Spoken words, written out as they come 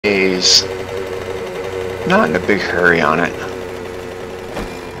is not in a big hurry on it.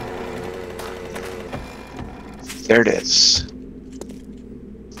 There it is.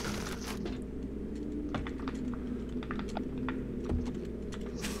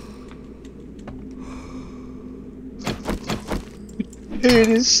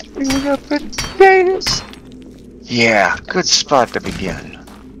 Potatoes. We got potatoes. Yeah, good spot to begin.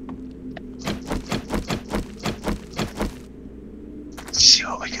 Let's see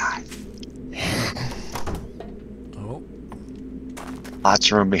what we got. Oh.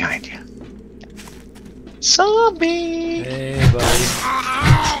 Lots of room behind you. Zombie! Hey, buddy.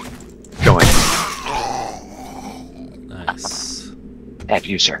 Going. Nice. At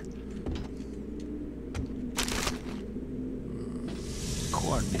you, sir.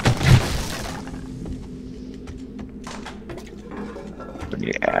 Coordinate. Give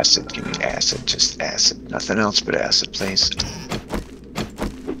me acid. Give me acid. Just acid. Nothing else but acid, please.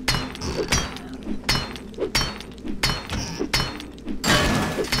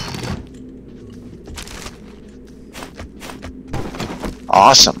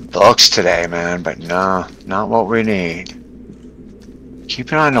 Awesome books today, man, but no, not what we need. Keep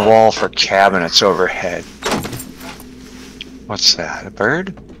it on the wall for cabinets overhead. What's that? A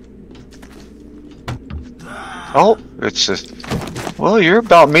bird? Oh, it's a... Well, you're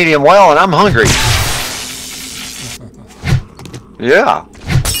about medium well, and I'm hungry. Yeah.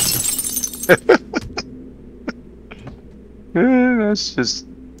 That's just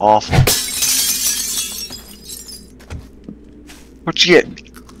awful. What you getting?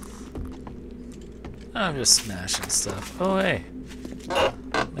 I'm just smashing stuff. Oh, hey.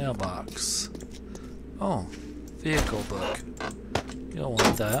 Mailbox. Oh, vehicle book. You don't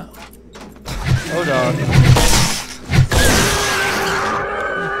want that. Oh, dog.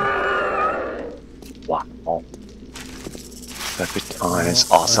 Wow. The baton is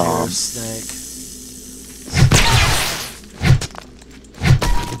Fire awesome. snake.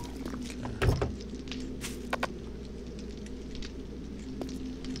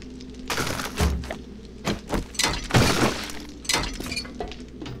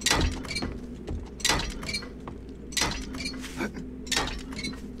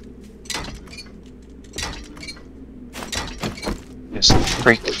 Just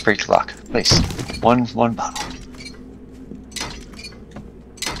freak luck. Please. One bottle.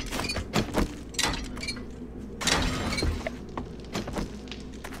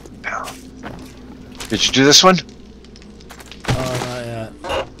 Now. Did you do this one? Oh, not yet.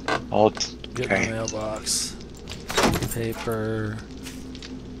 Hold. Get Okay. the mailbox. Paper.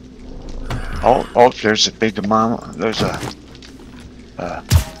 Oh, there's a big mama. There's a... I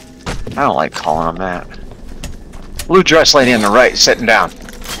don't like calling them that. Blue dress lady on the right, sitting down.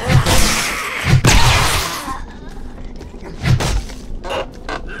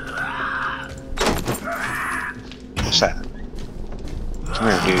 What's that? Come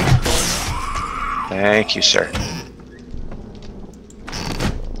here, dude. Thank you, sir.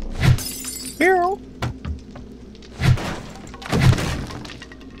 Hero.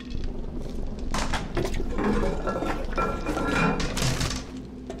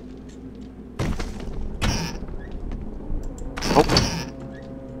 Oh.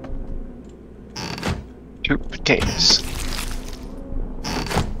 2 potatoes.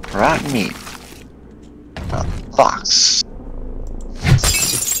 Rotten meat. A box.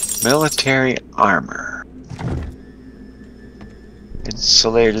 Military armor.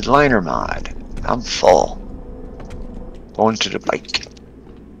 Insulated liner mod. I'm full. Going to the bike.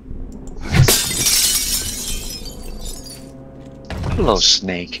 Hello,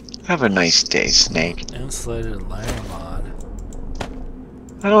 Snake. Have a nice day, Snake. Insulated liner mod.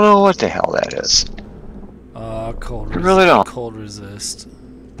 I don't know what the hell that is. Cold I really don't. Cold resist.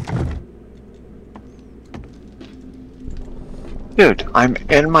 Dude, I'm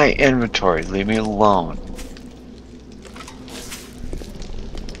in my inventory. Leave me alone.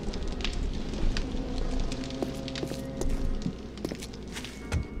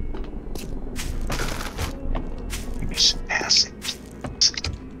 Give me some acid.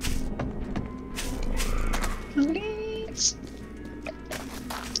 Please.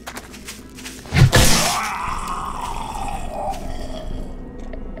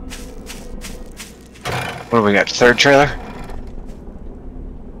 What do we got? Third trailer?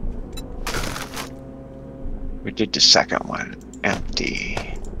 We did the second one. Empty.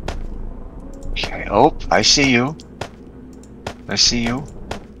 Okay. Oh, I see you. I see you.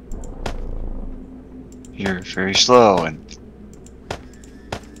 You're very slow and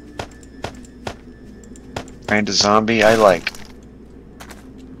kind of zombie I like.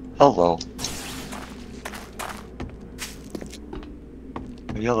 Hello.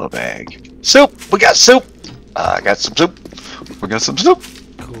 yellow bag. Soup! We got soup! I got some soup. We got some soup.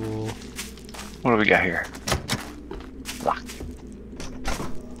 Cool. What do we got here? Lock.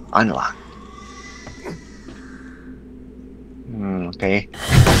 Unlock. Okay.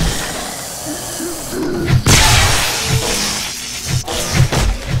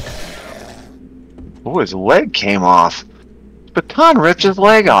 Oh, his leg came off. Baton ripped his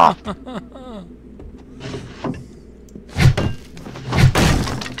leg off.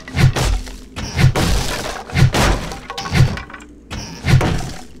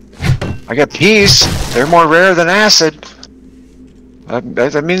 I got peas. They're more rare than acid.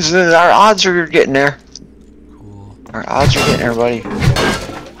 That means that our odds are getting there. Cool. Our odds are getting there, buddy.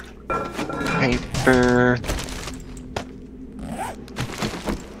 Paper.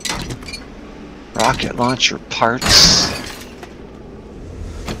 Rocket launcher parts.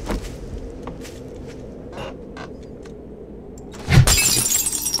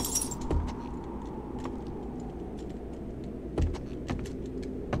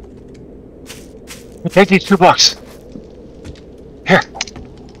 Take these $2. Here.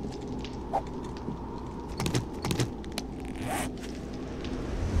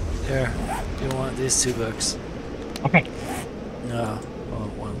 There. Do you want these $2? Okay. No. Oh,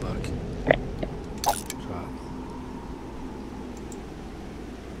 $1. Drop.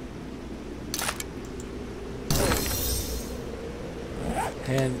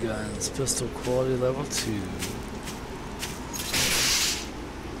 Handguns. Pistol quality level 2.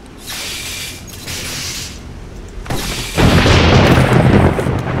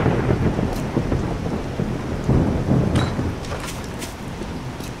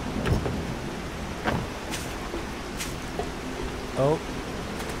 Oh.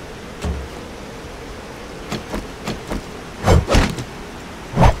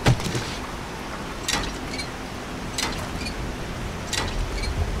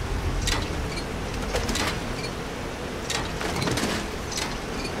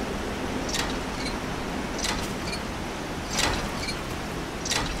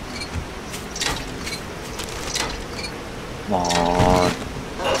 Come on.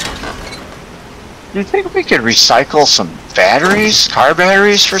 Do you think we could recycle some batteries, car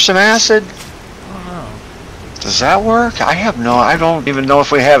batteries, for some acid? I don't know. Does that work? I don't even know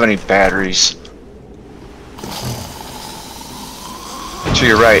if we have any batteries. To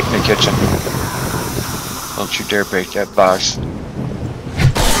your right, in the kitchen. Don't you dare break that box.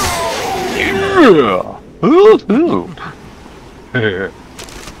 Yeah! Woohoo!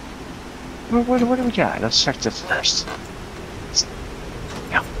 What do we got? Let's check this first.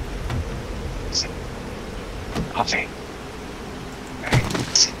 No. Coffee. Alright,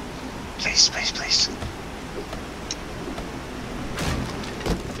 please, please, please.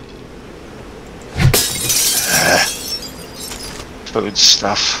 Food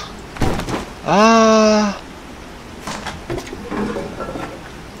stuff.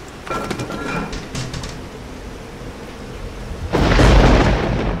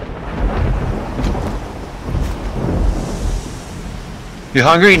 You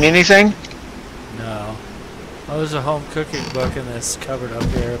hungry? Need anything? No. Oh, there's a home cooking book in this cupboard up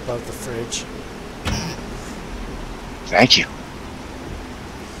here above the fridge. Thank you.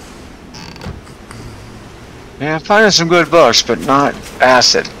 Yeah, I'm finding some good books, but not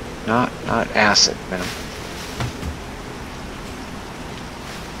acid. Not acid, man.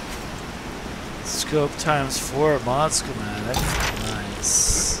 Scope ×4 mod schematic.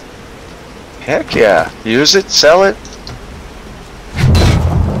 Nice. Heck yeah. Use it, sell it.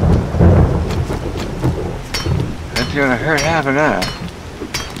 Ain't gonna hurt having that.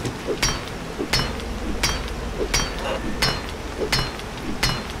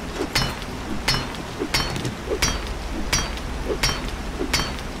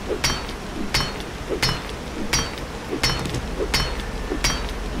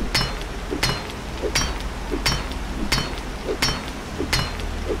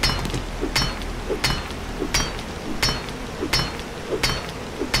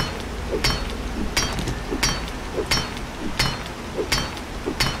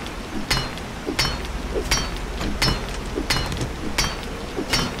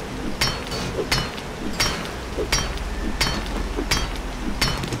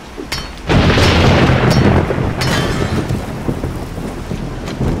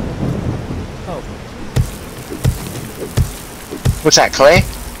 What's that, clay?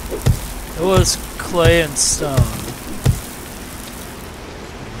 It was clay and stone.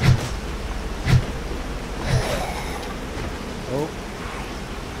 Oh.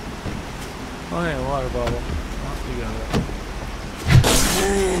 Oh yeah, water bottle. Oh, you got it.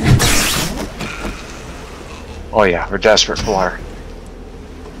 Oh yeah, we're desperate for water.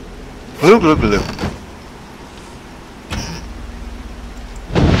 Blue, blue, blue.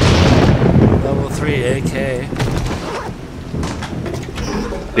 Level 3 AK.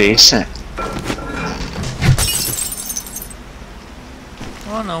 Decent. I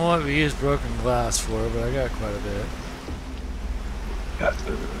don't know what we used broken glass for, but I got quite a bit.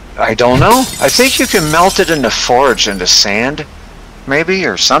 I don't know. I think you can melt it in the forge into sand, maybe,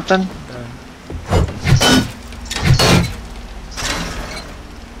 or something. Okay.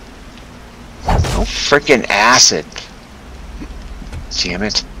 Oh, freaking acid. Damn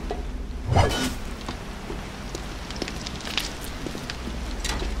it.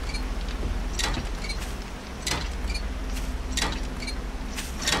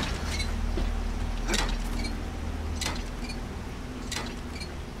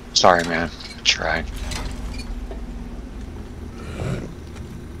 Sorry, man. I tried.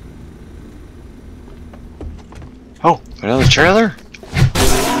 Oh, another trailer?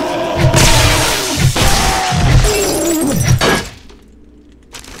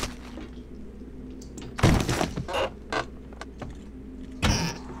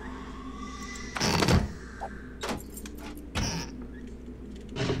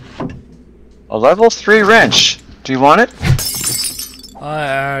 A level 3 wrench. Do you want it?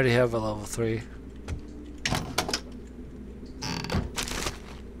 I already have a level 3.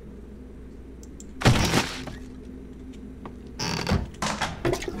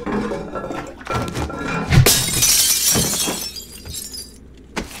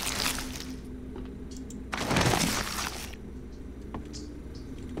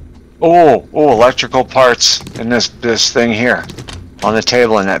 Oh, electrical parts in this thing here on the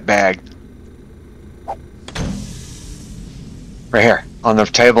table in that bag. Right here on the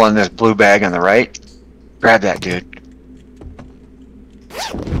table in this blue bag on the right. Grab that, dude.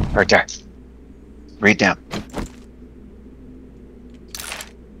 Right there. Read them.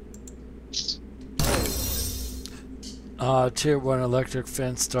 Tier 1 electric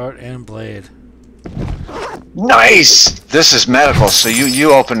fence start and blade. Nice! This is medical, so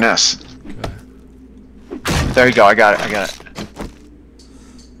you open this. Okay. There you go, I got it.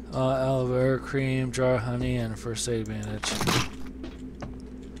 Aloe vera cream, jar of honey, and a first aid bandage.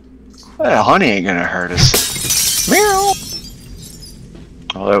 Well, honey ain't gonna hurt us. Meow!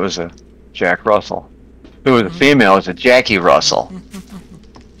 Oh, that was a Jack Russell. If it was a female, it's a Jackie Russell.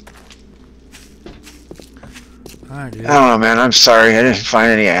 Alright, dude. I don't know, man. I'm sorry. I didn't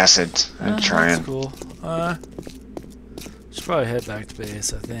find any acid. I'm trying. That's cool. Should probably head back to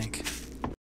base, I think.